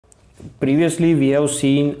previously we have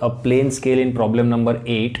seen a plane scale in problem number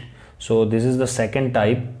 8. So this is the second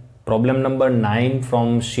type, problem number 9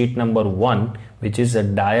 from sheet number 1, which is a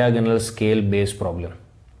diagonal scale based problem.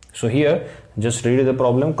 So here just read the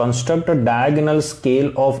problem. Construct a diagonal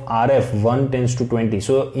scale of RF 1 tends to 20.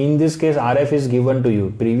 So in this case RF is given to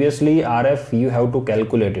you. Previously RF you have to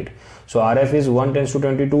calculate it. So RF is 1 tends to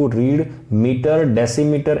 22. Read meter,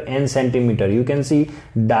 decimeter and centimeter. You can see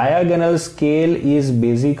diagonal scale is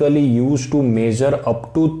basically used to measure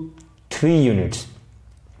up to 3 units.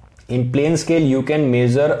 In plane scale you can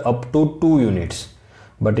measure up to 2 units.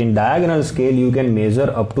 But in diagonal scale you can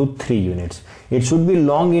measure up to 3 units. It should be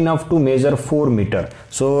long enough to measure 4 meter.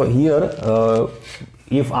 So here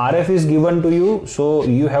if RF is given to you, so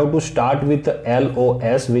you have to start with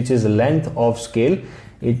LOS, which is length of scale.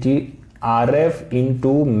 It is RF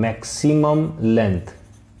into maximum length.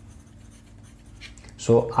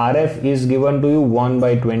 So RF is given to you 1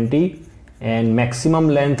 by 20 and maximum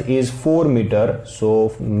length is 4 meter.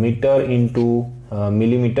 So meter into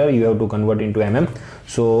millimeter you have to convert into mm.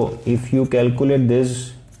 So if you calculate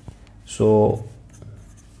this, so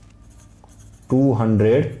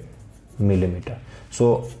 200 millimeter.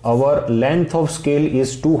 So our length of scale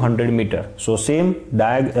is 200 meter. So same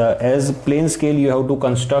as plane scale, you have to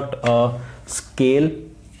construct a scale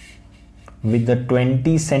with the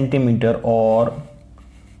 20 centimeter or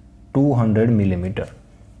 200 millimeter,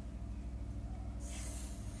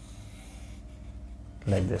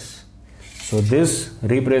 like this. So this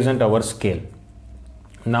represent our scale.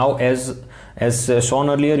 Now as shown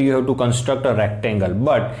earlier, you have to construct a rectangle,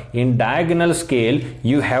 but in diagonal scale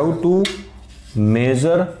you have to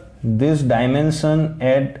measure this dimension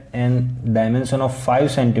at an dimension of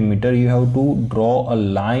 5 centimeter. You have to draw a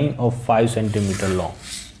line of 5 centimeter long.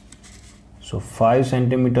 So 5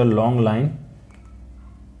 centimeter long line,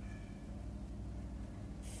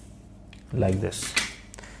 like this,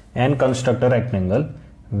 and construct a rectangle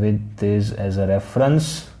with this as a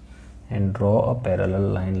reference and draw a parallel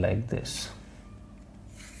line like this.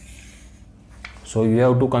 So you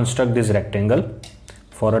have to construct this rectangle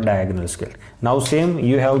for a diagonal scale. Now same,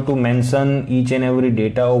 you have to mention each and every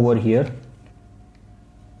data over here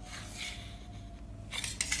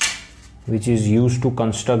which is used to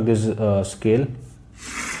construct this scale.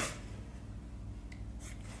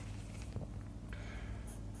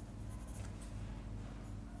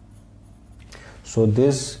 So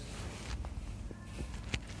this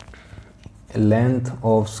length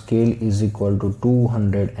of scale is equal to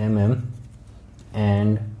 200 mm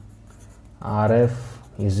and RF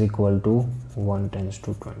is equal to 1 tends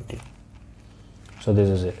to 20. So this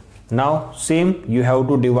is it. Now same, you have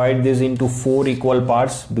to divide this into 4 equal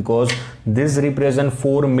parts because this represent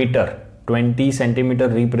 4 meter. 20 centimeter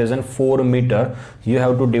represent 4 meter. You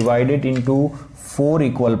have to divide it into 4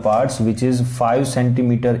 equal parts, which is 5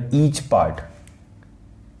 centimeter each part.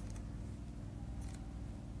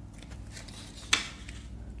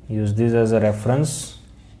 Use this as a reference.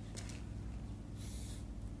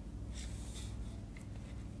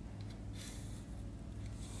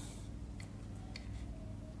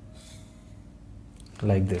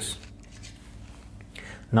 Like this.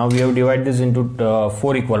 Now we have divided this into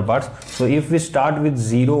 4 equal parts. So if we start with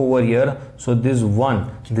 0 over here, so this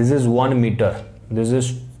 1, this is 1 meter, this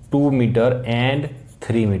is 2 meter and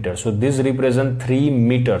 3 meters. So this represent 3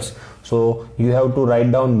 meters. So you have to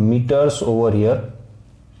write down meters over here.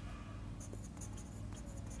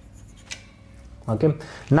 Okay.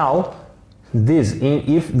 Now this,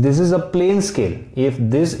 if this is a plane scale, if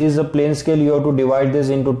this is a plane scale, you have to divide this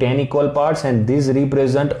into 10 equal parts, and this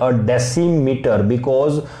represent a decimeter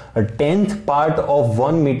because a 10th part of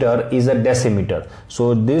 1 meter is a decimeter.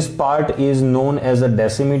 So this part is known as a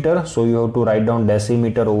decimeter. So you have to write down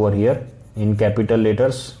decimeter over here in capital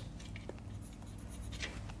letters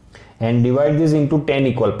and divide this into 10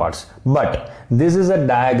 equal parts. But this is a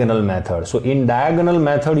diagonal method. So in diagonal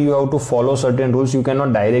method you have to follow certain rules. You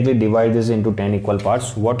cannot directly divide this into 10 equal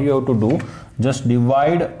parts. What you have to do, just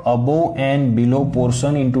divide above and below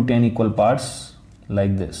portion into 10 equal parts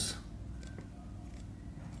like this.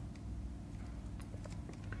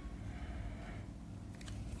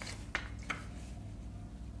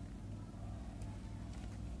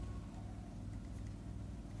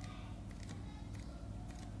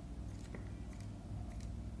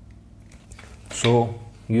 So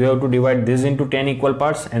you have to divide this into 10 equal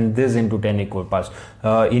parts and this into 10 equal parts.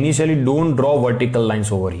 Initially don't draw vertical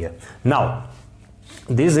lines over here. Now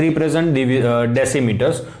These represent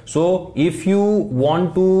decimeters. So if you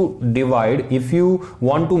want to divide, if you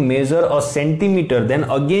want to measure a centimeter, then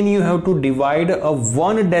again you have to divide a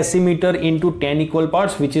 1 decimeter into 10 equal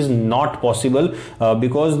parts, which is not possible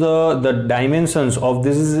because the dimensions of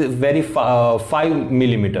this is very 5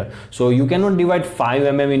 millimeter. So you cannot divide 5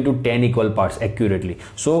 mm into 10 equal parts accurately.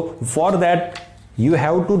 So for that you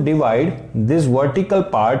have to divide this vertical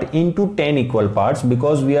part into 10 equal parts,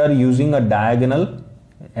 because we are using a diagonal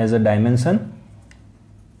as a dimension.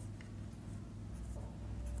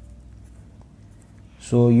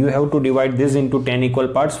 So you have to divide this into 10 equal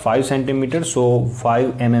parts, 5 centimeters, so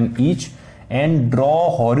 5 mm each, and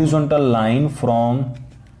draw horizontal line from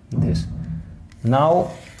this.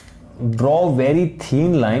 Now draw very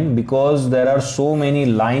thin line, because there are so many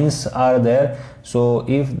lines are there. So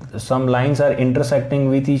if some lines are intersecting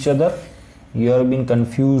with each other, you are being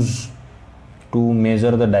confused to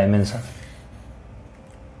measure the dimension.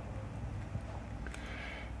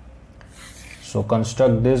 So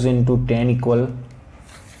construct this into 10 equal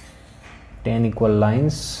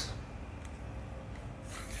lines.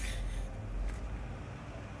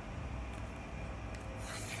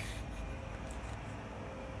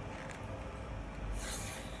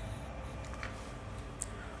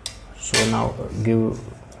 So now give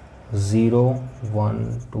 0,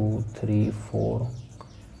 1, 2, 3, 4,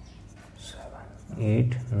 7,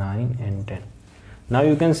 8, 9 and 10. Now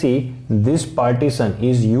you can see this partition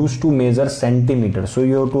is used to measure centimeter. So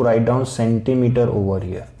you have to write down centimeter over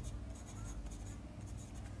here.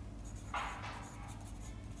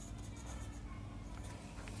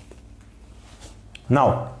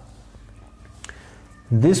 Now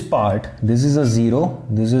this part, this is a 0,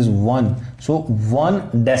 this is 1. So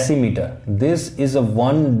 1 decimeter, this is a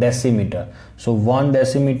 1 decimeter. So 1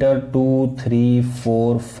 decimeter, 2, 3,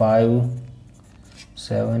 4, 5,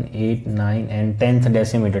 7, 8, 9 and 10th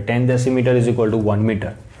decimeter. 10 decimeter is equal to 1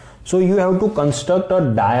 meter. So you have to construct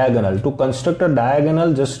a diagonal. To construct a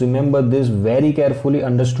diagonal, just remember this very carefully,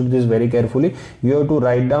 understood this very carefully. You have to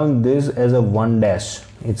write down this as a 1 dash.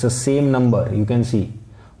 It's the same number. You can see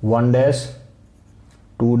 1 dash,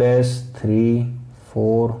 2 dash, 3,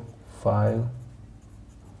 4, 5,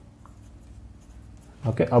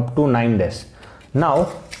 okay, up to 9 dash.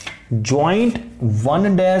 Now join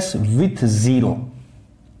 1 dash with 0.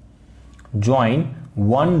 Join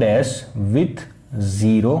 1 dash with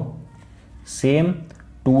 0. Same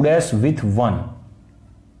 2 dash with 1.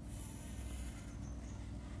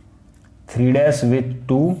 3 dash with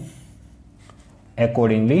 2.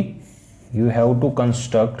 Accordingly, you have to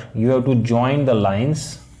construct, you have to join the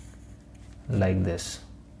lines like this.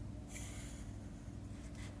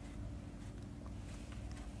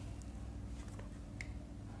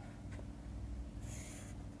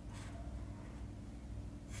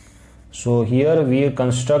 So here we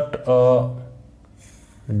construct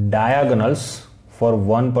diagonals for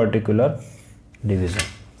one particular division.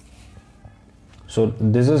 So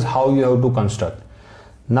this is how you have to construct.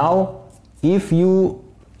 Now if you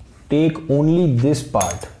take only this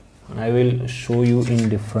part, I will show you in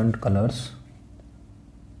different colors.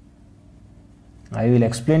 I will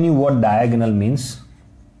explain you what diagonal means.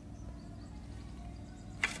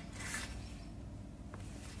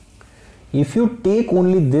 If you take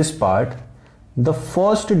only this part, the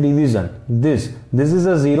first division, this is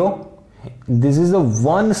a 0, this is a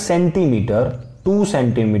 1 centimeter, 2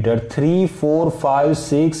 centimeter, 3, 4, 5,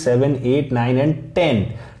 6, 7, 8, 9 and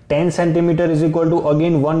 10. 10 centimeter is equal to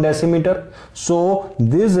again 1 decimeter. So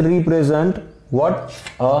this represent what?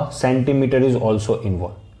 A centimeter is also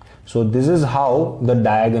involved. So this is how the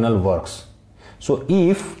diagonal works. So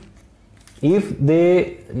if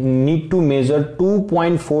they need to measure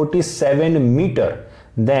 2.47 meter,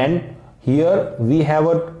 then here we have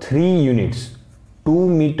a 3 units, 2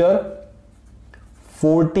 meter,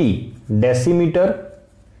 40 decimeter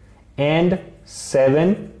and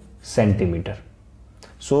 7 centimeter.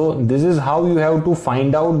 So this is how you have to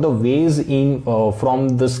find out the ways in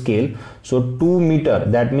from the scale. So 2 meter,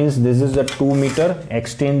 that means this is a 2 meter,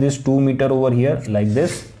 extend this 2 meter over here like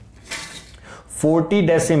this. 40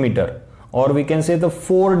 decimeter, or we can say the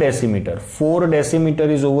 4 decimeter. 4 decimeter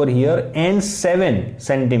is over here, and 7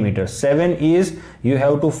 centimeter. 7 is, you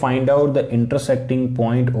have to find out the intersecting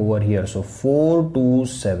point over here. So 4 to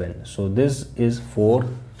 7. So this is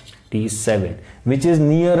 47, which is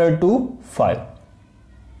nearer to 5.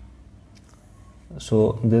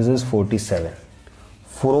 So this is 47.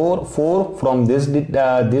 4 from this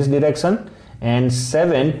direction and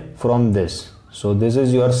 7 from this. So this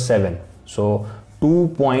is your 7. So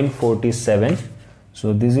 2.47.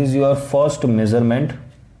 So this is your first measurement.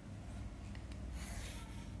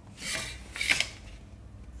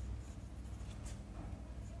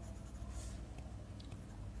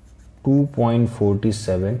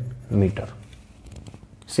 2.47 meter.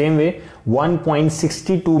 Same way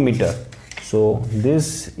 1.62 meter. So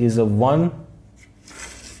this is a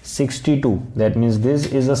 162, that means this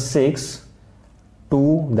is a 6,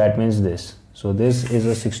 2, that means this. So this is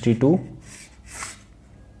a 62.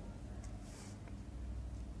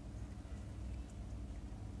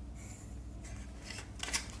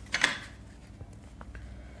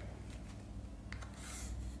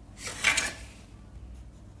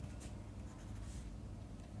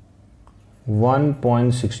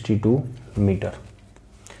 .62 meter.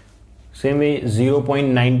 Same way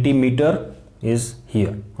 0.90 meter is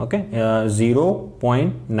here. Okay,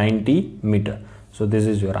 0.90 meter. So this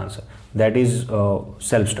is your answer. That is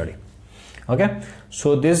self study. Okay,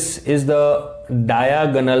 so this is the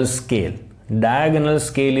diagonal scale. Diagonal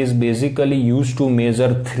scale is basically used to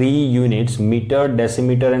measure 3 units: meter,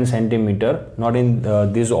 decimeter and centimeter, not in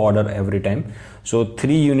this order every time. So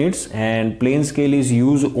 3 units, and plane scale is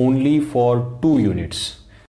used only for 2 units.